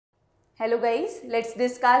Hello guys, let's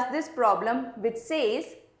discuss this problem which says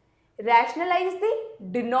rationalize the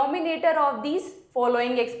denominator of these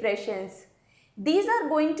following expressions. These are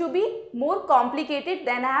going to be more complicated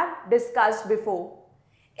than I have discussed before.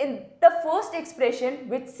 In the first expression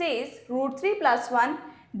which says root 3 plus 1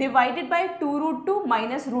 divided by 2 root 2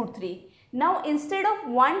 minus root 3. Now instead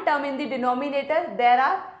of one term in the denominator, there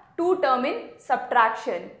are two terms in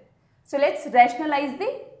subtraction. So let's rationalize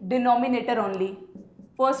the denominator only.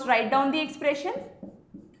 First write down the expression.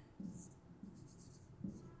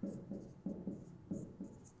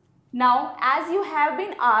 Now as you have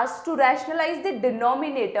been asked to rationalize the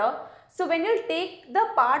denominator, so when you take the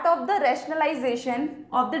part of the rationalization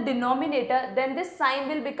of the denominator, then this sign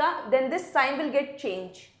will get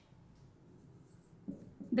changed.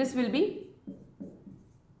 This will be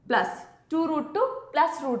plus 2 root 2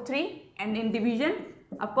 plus root 3, and in division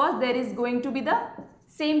of course there is going to be the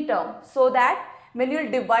same term, so that when you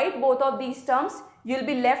will divide both of these terms, you will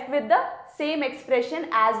be left with the same expression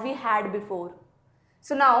as we had before.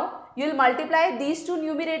 So now you will multiply these two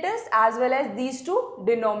numerators as well as these two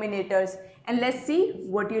denominators, and let's see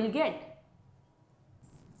what you will get.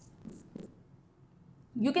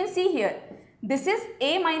 You can see here, this is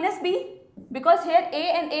a minus b, because here a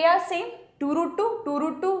and a are same, 2 root 2, 2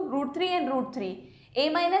 root 2, root 3 and root 3. A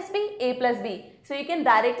minus b, a plus b. So you can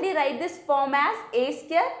directly write this form as a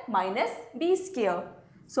square minus b square.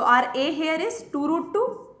 So our a here is 2 root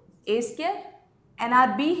 2, a square, and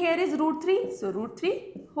our b here is root 3, so root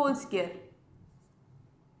 3 whole square.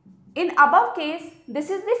 In above case, this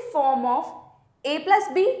is the form of a plus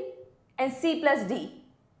b and c plus d.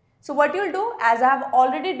 So what you will do, as I have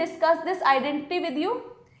already discussed this identity with you,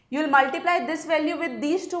 you will multiply this value with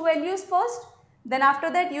these two values first. Then after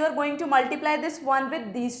that you are going to multiply this one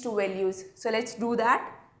with these two values. So let's do that.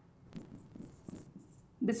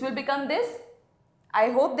 This will become this. I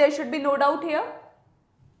hope there should be no doubt here.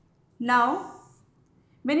 Now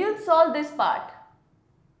when you will solve this part,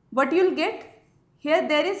 what you will get? Here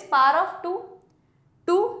there is power of 2.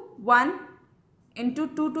 2, 1 into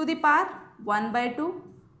 2 to the power 1 by 2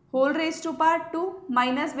 whole raised to power 2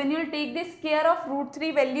 minus, when you will take the square of root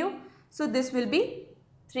 3 value, so this will be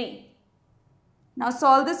 3. Now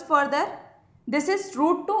solve this further. This is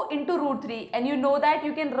root 2 into root 3, and you know that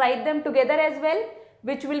you can write them together as well,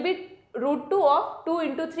 which will be root 2 of 2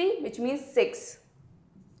 into 3, which means 6.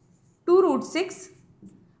 2 root 6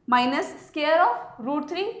 minus square of root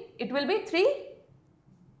 3, it will be 3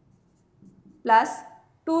 plus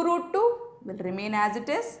 2 root 2 will remain as it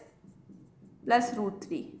is plus root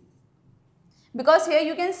 3. Because here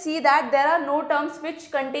you can see that there are no terms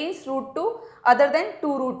which contains root 2 other than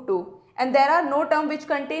 2 root 2. And there are no term which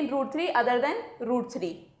contain root 3 other than root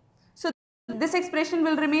 3. So this expression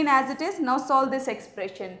will remain as it is. Now solve this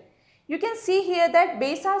expression. You can see here that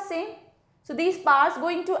base are same. So these powers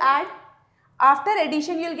going to add. After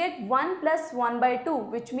addition you will get 1 plus 1 by 2,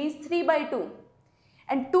 which means 3 by 2.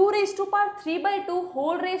 And 2 raised to power 3 by 2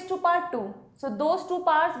 whole raised to power 2. So those two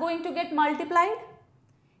powers going to get multiplied.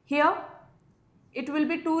 Here it will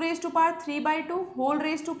be 2 raised to power 3 by 2 whole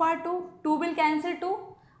raised to power 2. 2 will cancel 2.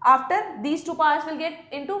 After these two powers will get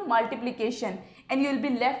into multiplication, and you will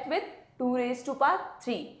be left with 2 raised to power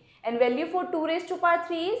 3, and value for 2 raised to power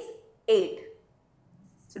 3 is 8.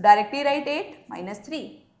 So directly write 8 minus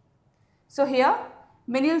 3. So here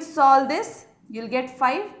when you will solve this, you will get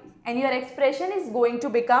 5, and your expression is going to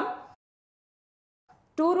become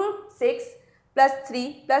 2 root 6 plus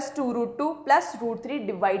 3 plus 2 root 2 plus root 3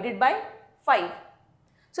 divided by 5.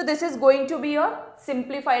 So this is going to be your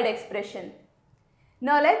simplified expression.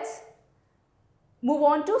 Now let's move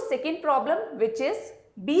on to second problem, which is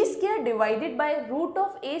b square divided by root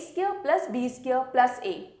of a square plus b square plus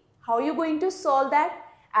a. How are you going to solve that?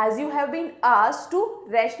 As you have been asked to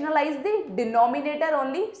rationalize the denominator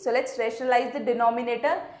only. So let's rationalize the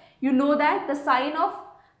denominator. You know that the sign of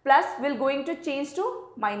plus will going to change to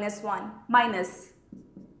minus 1. Minus.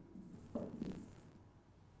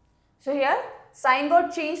 So here sign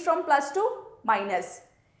got changed from plus to minus.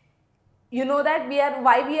 You know that we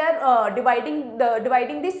are dividing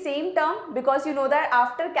the same term, because you know that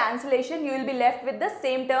after cancellation you will be left with the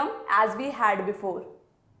same term as we had before.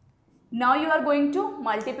 Now you are going to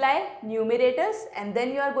multiply numerators, and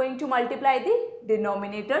then you are going to multiply the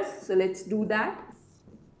denominators. So let's do that.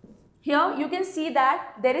 Here you can see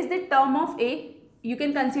that there is the term of a. You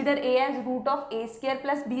can consider a as root of a square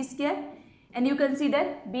plus b square, and you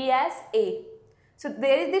consider b as a. So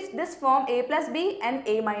there is this form a plus b and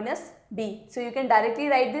a minus b. So you can directly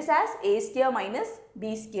write this as a square minus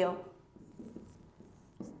b square.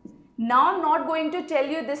 Now I'm not going to tell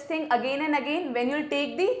you this thing again and again. When you'll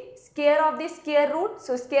take the square of the square root,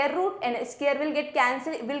 so square root and square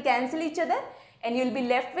will cancel each other, and you'll be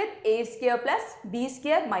left with a square plus b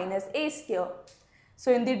square minus a square.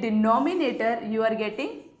 So in the denominator you are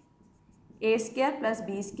getting a square plus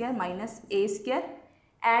b square minus a square,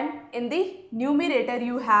 and in the numerator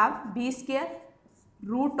you have b square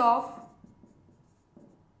root of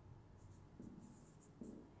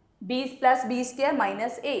b plus b square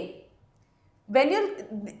minus a. When you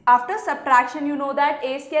after subtraction, you know that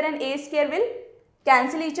a square and a square will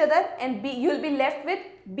cancel each other, and you will be left with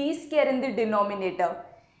b square in the denominator,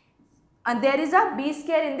 and there is a b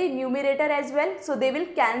square in the numerator as well, so they will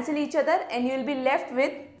cancel each other and you will be left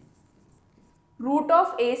with root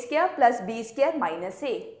of a square plus b square minus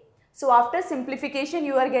a. So after simplification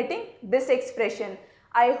you are getting this expression.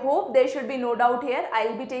 I hope there should be no doubt here. I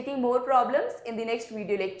will be taking more problems in the next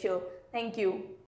video lecture. Thank you.